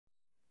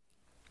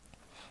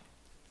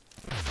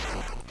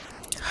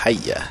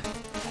Hiya.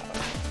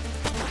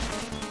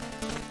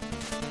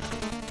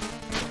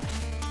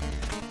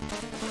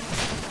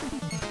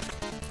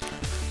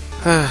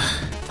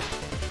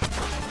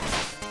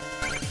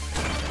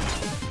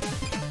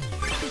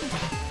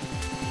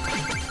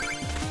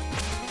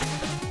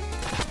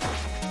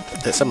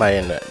 There's somebody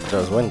in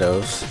those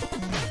windows.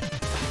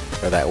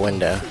 Or that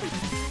window.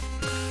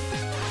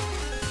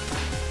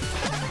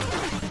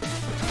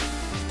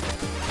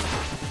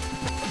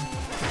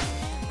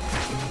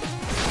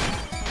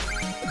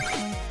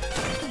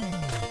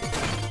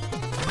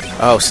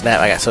 Oh snap,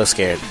 I got so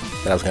scared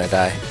that I was gonna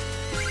die.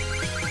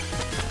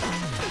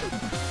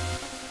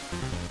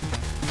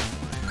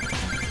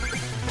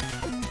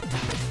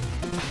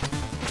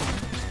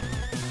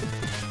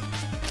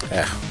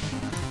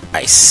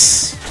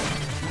 Ice.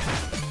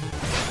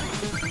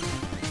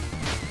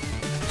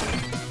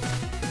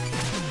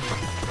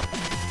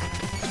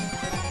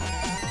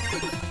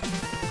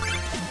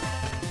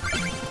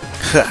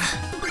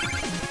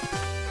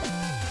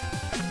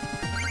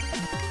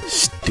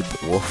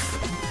 Stupid wolf.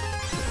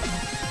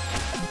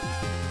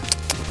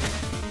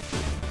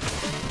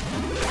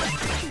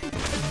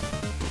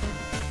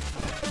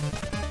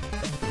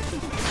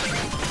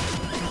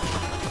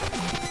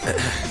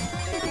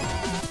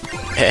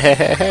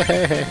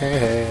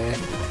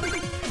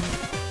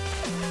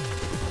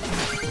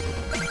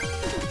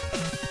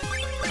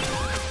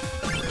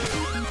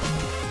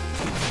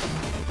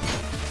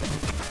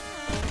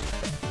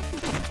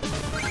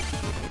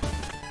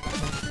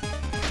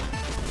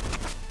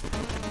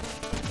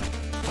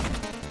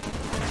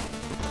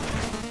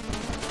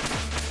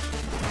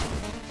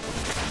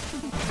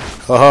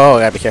 Oh,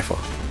 gotta be careful.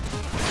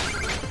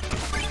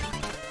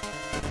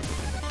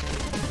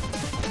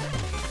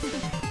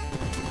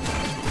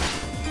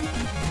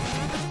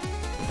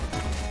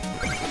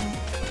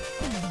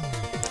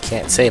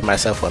 Can't save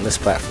myself on this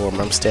platform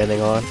I'm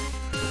standing on.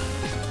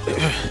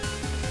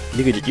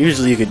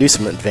 Usually you could do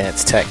some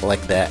advanced tech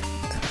like that.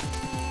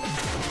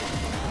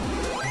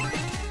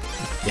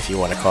 If you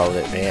want to call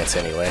it advanced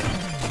anyway.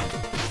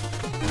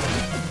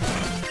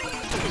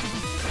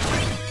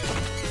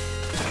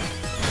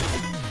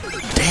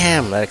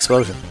 Damn, that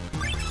explosion.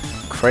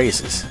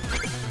 Crazes.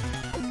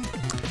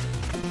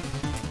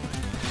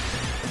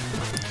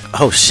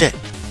 Oh shit.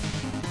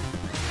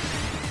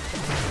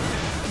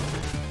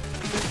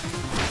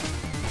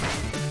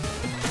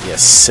 You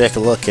sick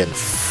looking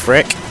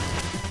frick.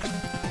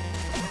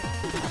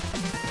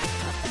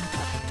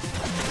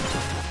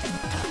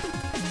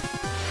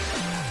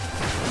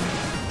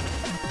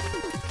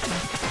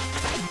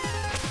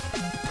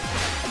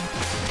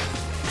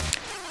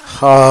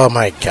 Oh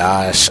my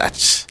gosh.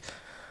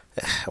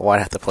 Why'd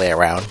I have to play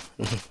around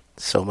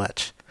so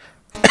much?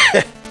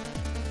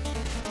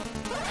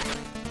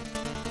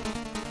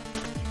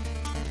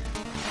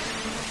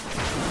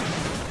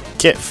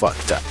 Get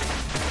fucked up.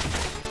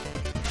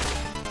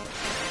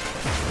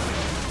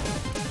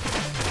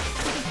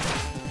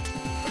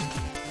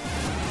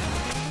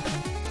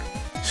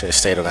 Should have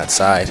stayed on that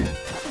side.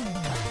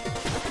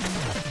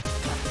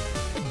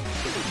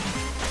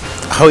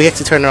 Oh, you have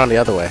to turn around the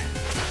other way.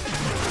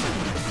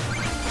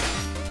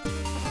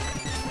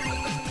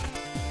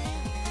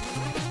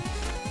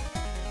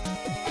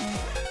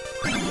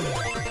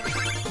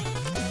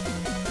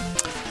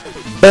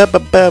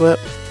 Ba-ba-ba-ba.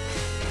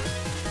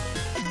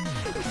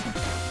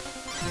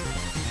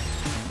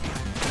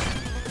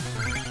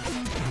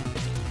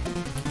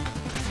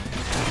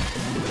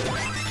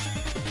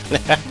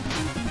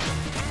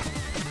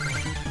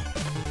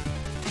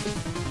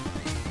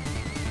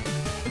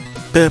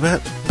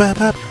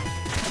 Ba-ba-ba-ba.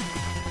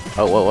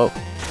 Oh, whoa, whoa.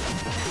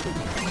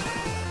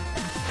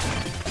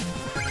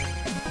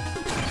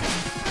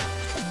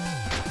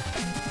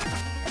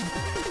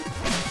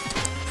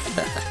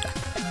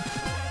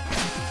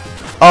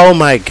 Oh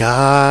my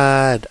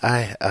god,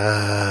 I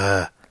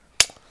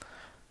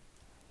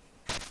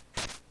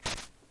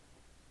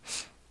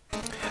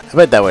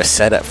bet that was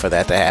set up for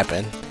that to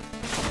happen.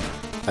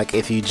 Like,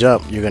 if you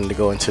jump, you're going to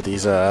go into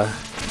these, Got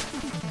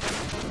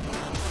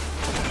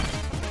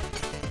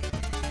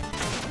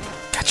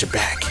your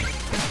back.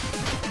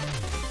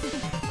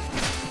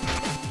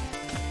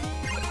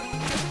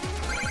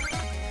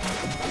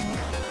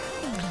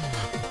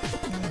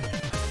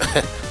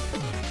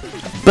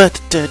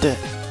 But,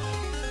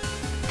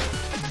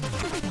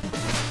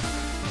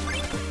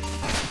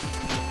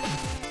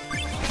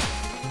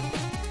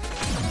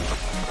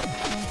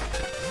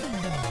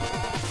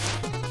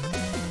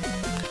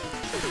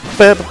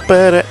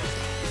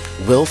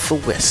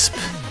 Will-for-Wisp.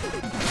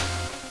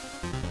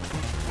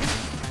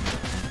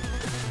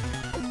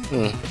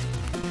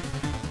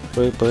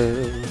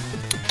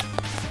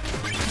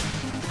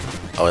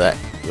 Oh, that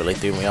really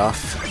threw me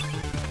off.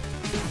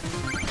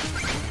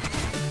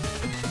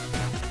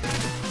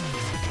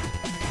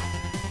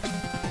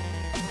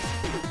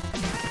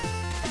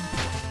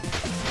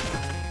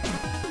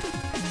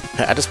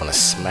 I just want to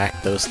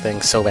smack those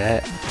things so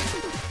bad.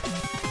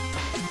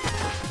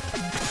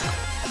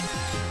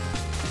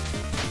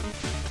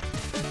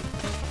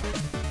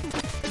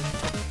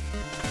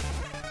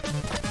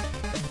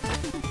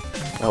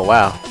 Oh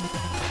wow.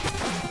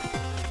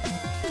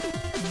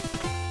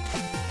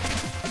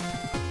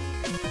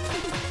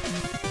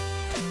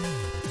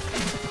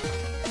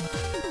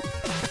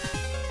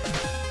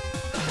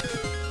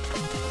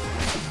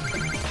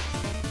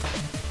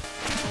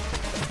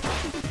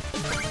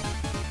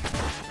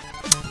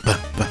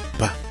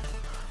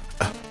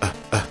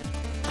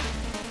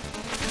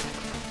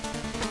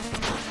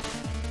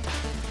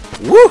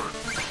 Woo!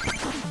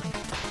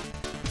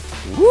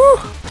 Woo!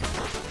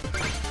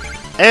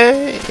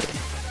 Hey!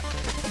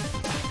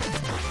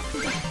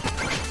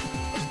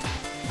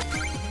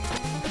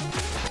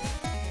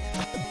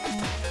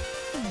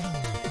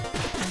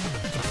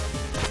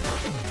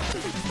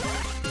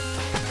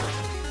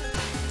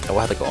 Oh, we'll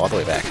have to go all the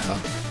way back, huh?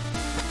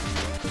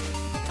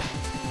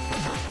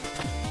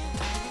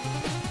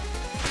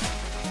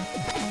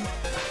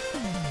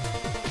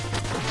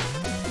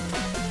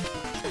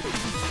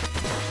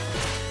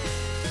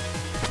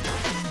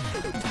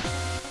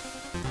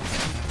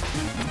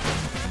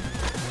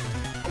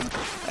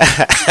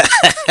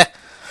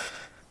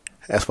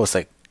 I'm supposed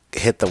to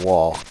hit the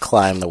wall,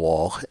 climb the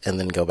wall, and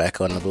then go back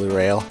on the blue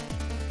rail.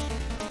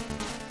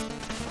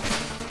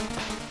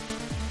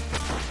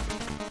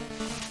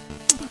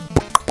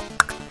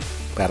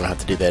 But I don't have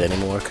to do that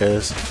anymore,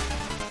 because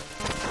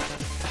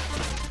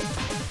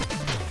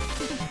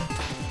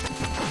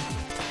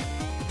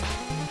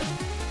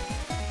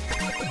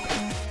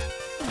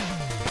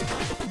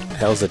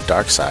hell's the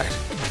dark side?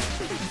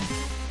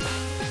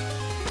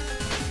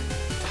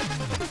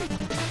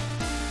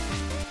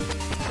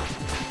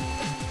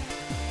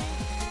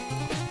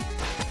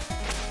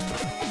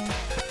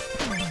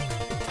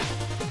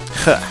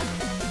 Huh.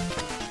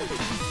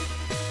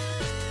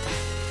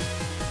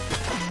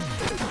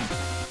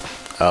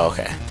 Oh,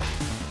 okay.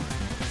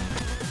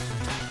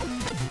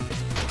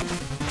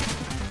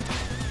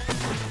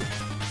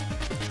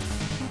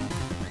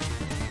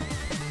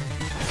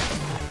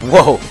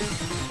 Whoa!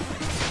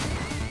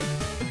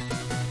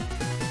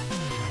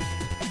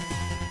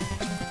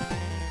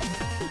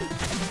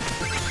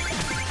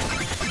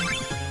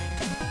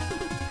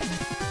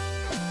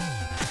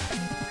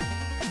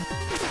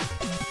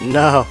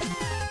 No!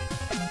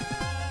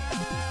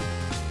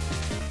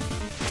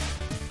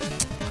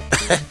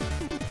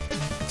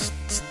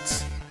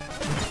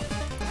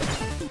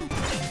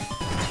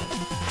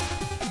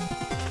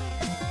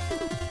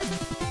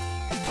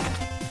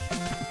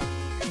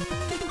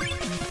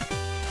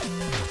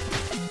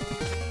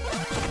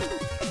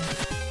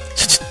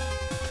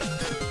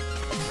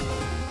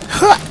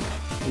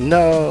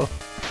 No.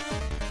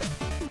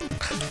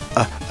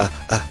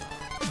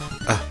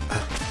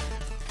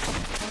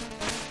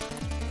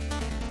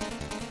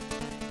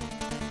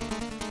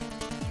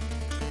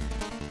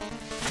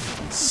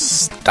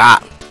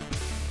 Stop.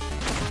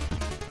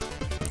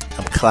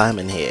 I'm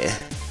climbing here.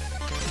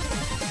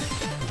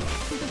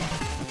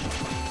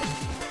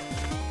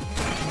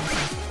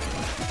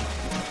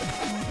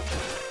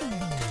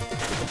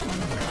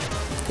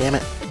 Damn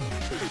it.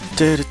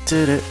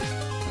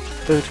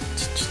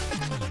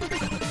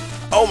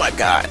 Oh my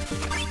god.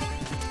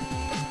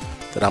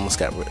 That almost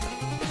got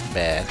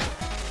bad.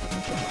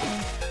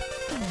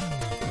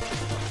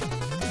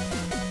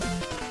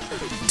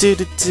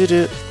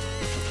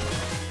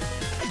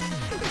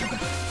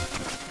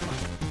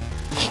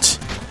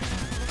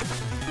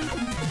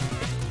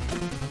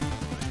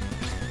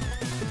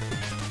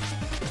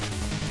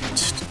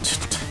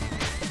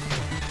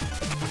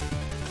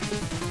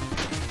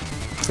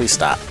 Please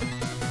stop.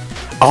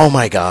 Oh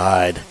my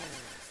god.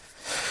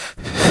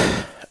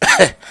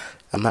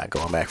 I'm not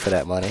going back for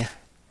that money.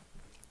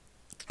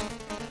 I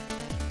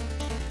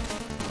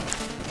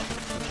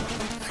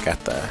got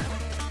the...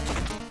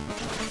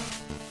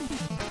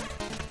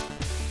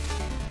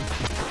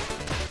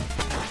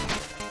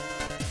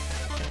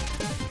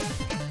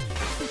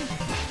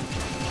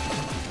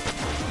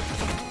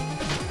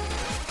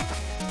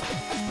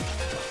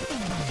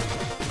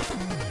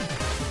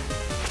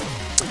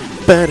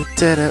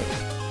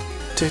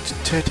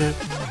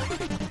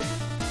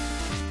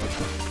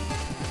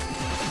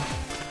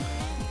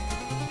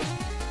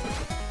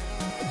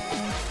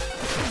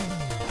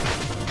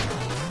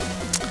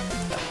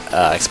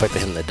 I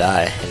expected him to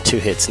die in 2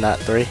 hits, not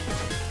 3.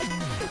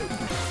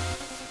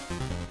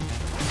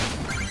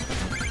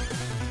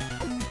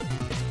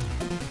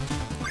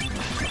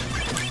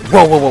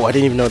 Whoa, whoa, whoa, I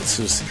didn't even know this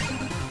was...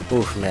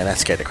 Oof, man, that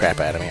scared the crap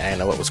out of me. I didn't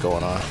know what was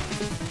going on.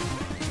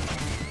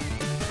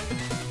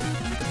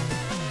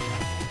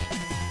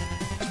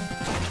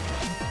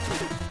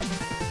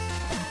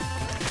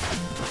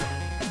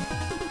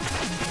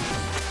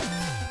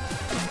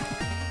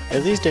 Are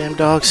these damn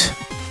dogs?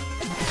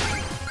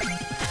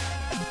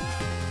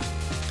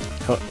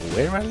 Oh,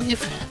 where do I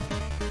leave?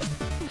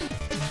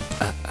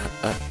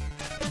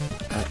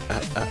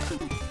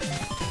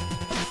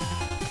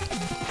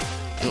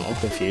 I'm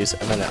confused.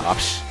 I'm in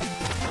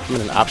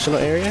an optional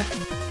area?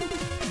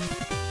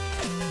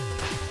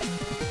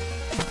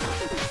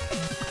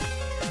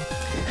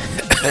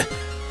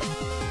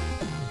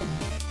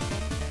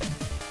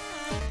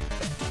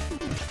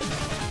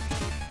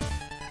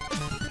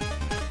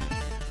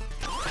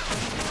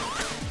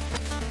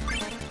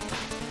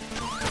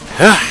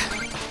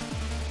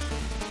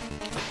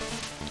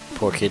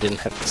 Poor kid didn't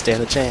have to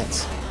stand a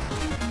chance.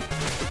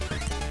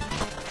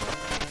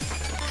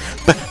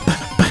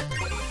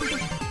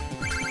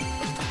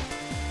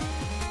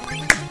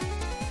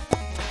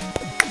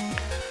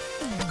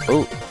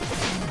 Oh.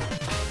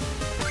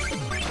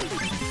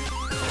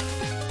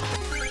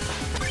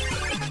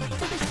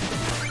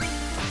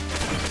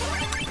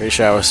 Pretty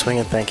sure I was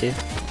swinging, thank you.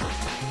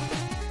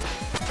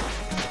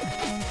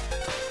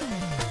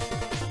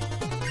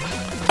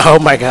 Oh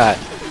my god.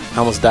 I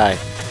almost died.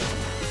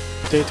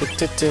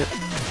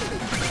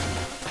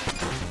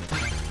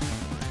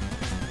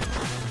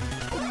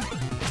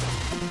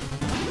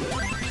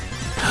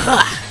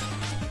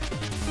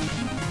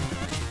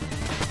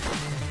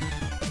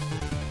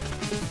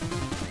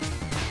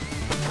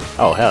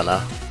 Oh, hell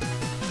no.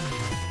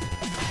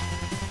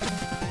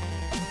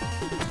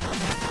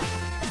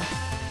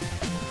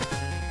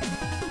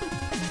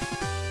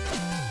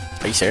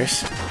 Are you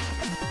serious?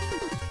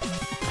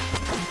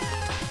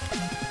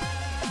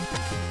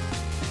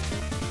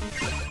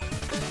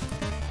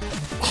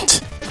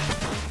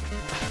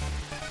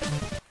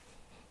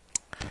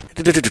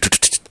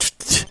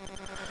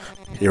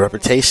 Your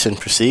reputation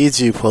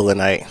precedes you, Polar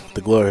Knight.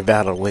 The glory of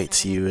battle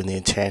awaits you and the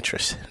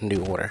Enchantress.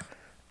 New Order.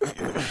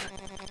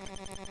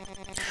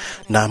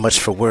 Not much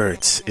for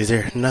words. Is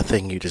there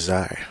nothing you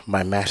desire?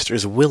 My master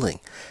is willing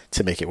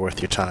to make it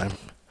worth your time.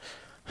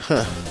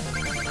 Huh.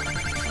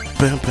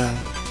 Bum, bum.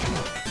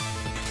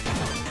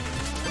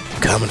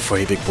 Coming for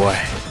you, big boy.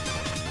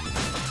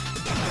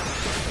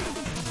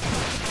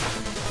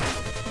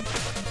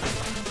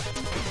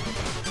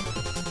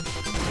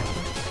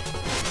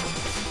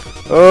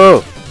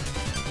 Oh!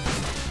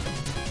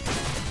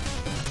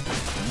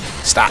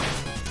 Stop.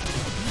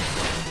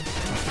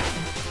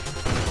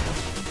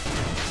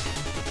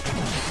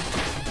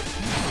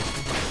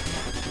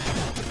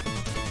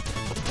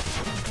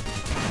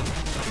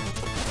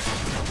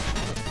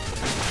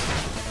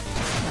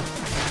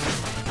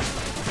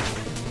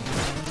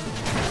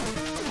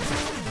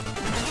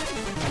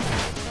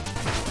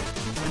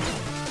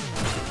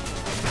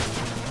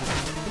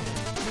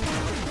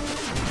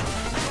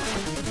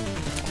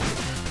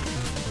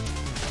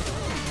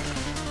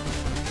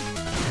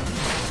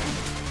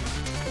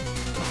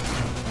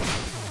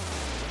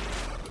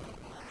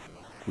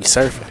 We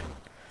surfing.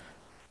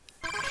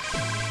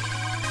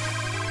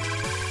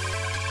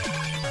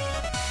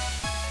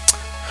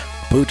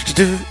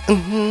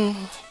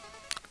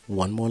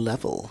 One more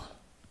level.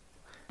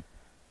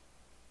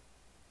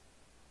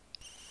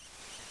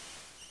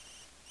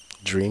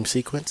 Dream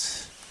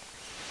sequence.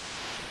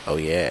 Oh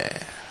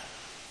yeah.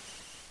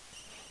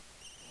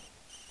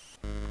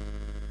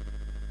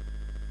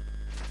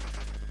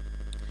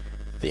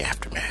 The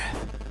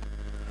aftermath.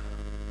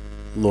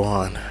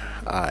 Luan,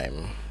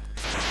 I'm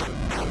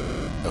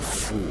a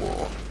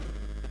fool.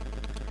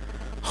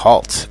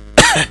 Halt.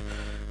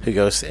 Who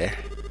goes there?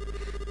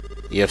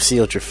 You have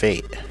sealed your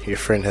fate. Your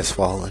friend has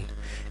fallen,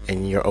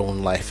 and your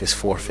own life is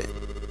forfeit.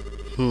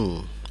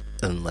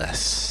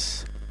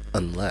 Unless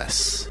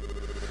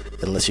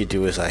you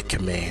do as I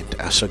command,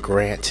 I shall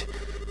grant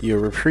you a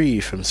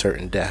reprieve from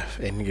certain death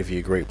and give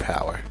you great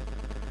power.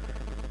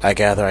 I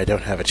gather I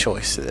don't have a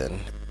choice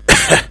then.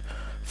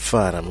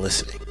 Fine, I'm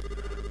listening.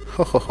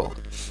 Ho ho ho.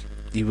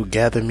 You will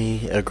gather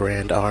me a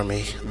grand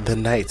army. The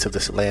knights of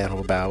this land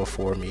will bow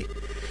before me.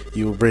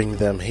 You will bring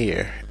them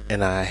here,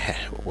 and I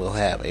will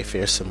have a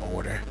fearsome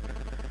order.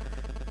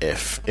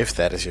 If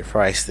that is your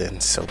price, then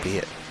so be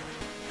it.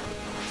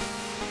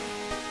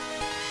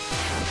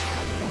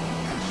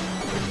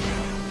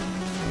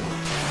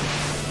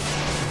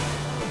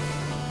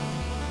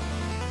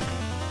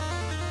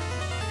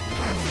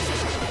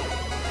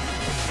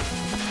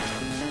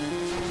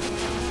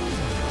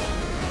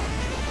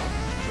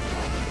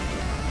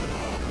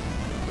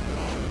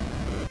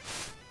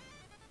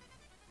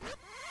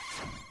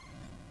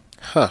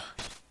 Huh.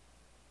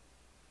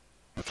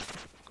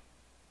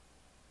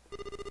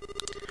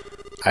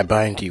 I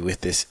bind you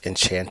with this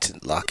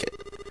enchanted locket.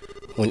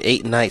 When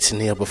 8 knights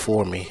kneel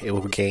before me, it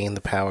will gain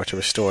the power to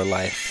restore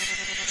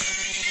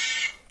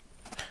life.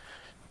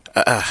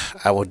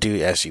 I will do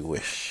as you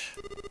wish.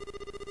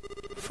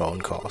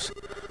 Phone calls.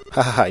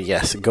 Haha,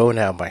 yes, go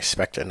now, my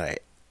Specter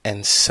Knight,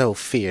 and sow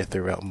fear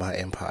throughout my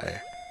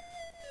empire.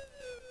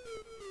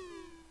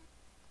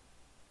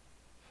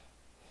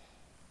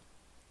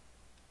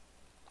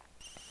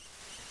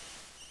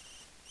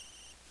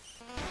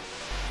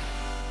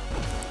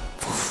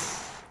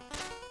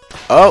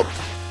 Oh!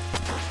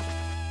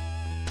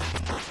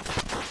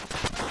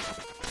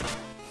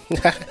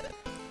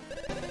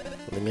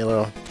 Leave me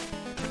alone.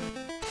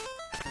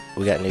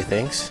 We got new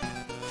things.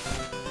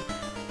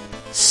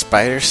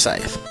 Spider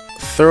Scythe.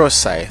 Throw a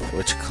scythe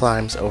which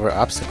climbs over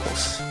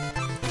obstacles.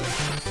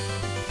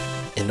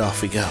 And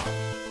off we go.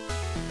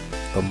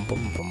 Bum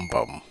bum bum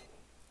bum.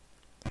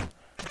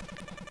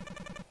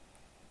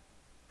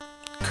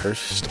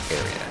 Cursed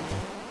area.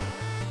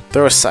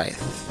 Throw a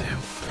scythe.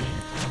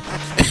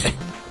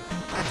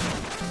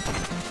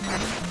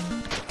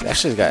 It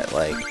actually got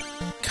like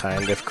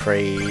kind of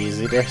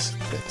crazy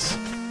distance.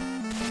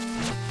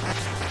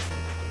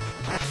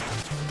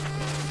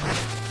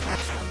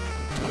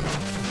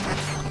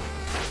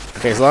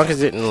 Okay, as long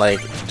as it didn't, like,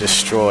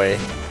 destroy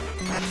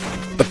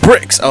the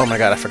bricks! Oh my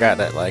god, I forgot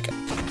that, like,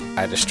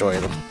 I destroy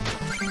them.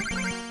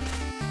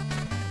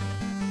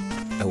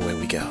 Away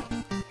we go.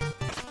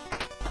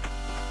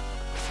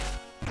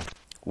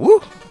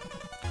 Woo!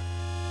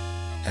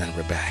 And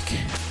we're back.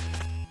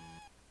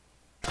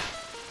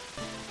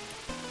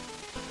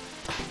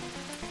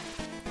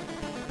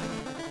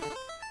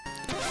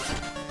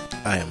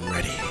 I am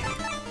ready.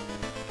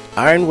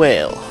 Iron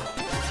Whale.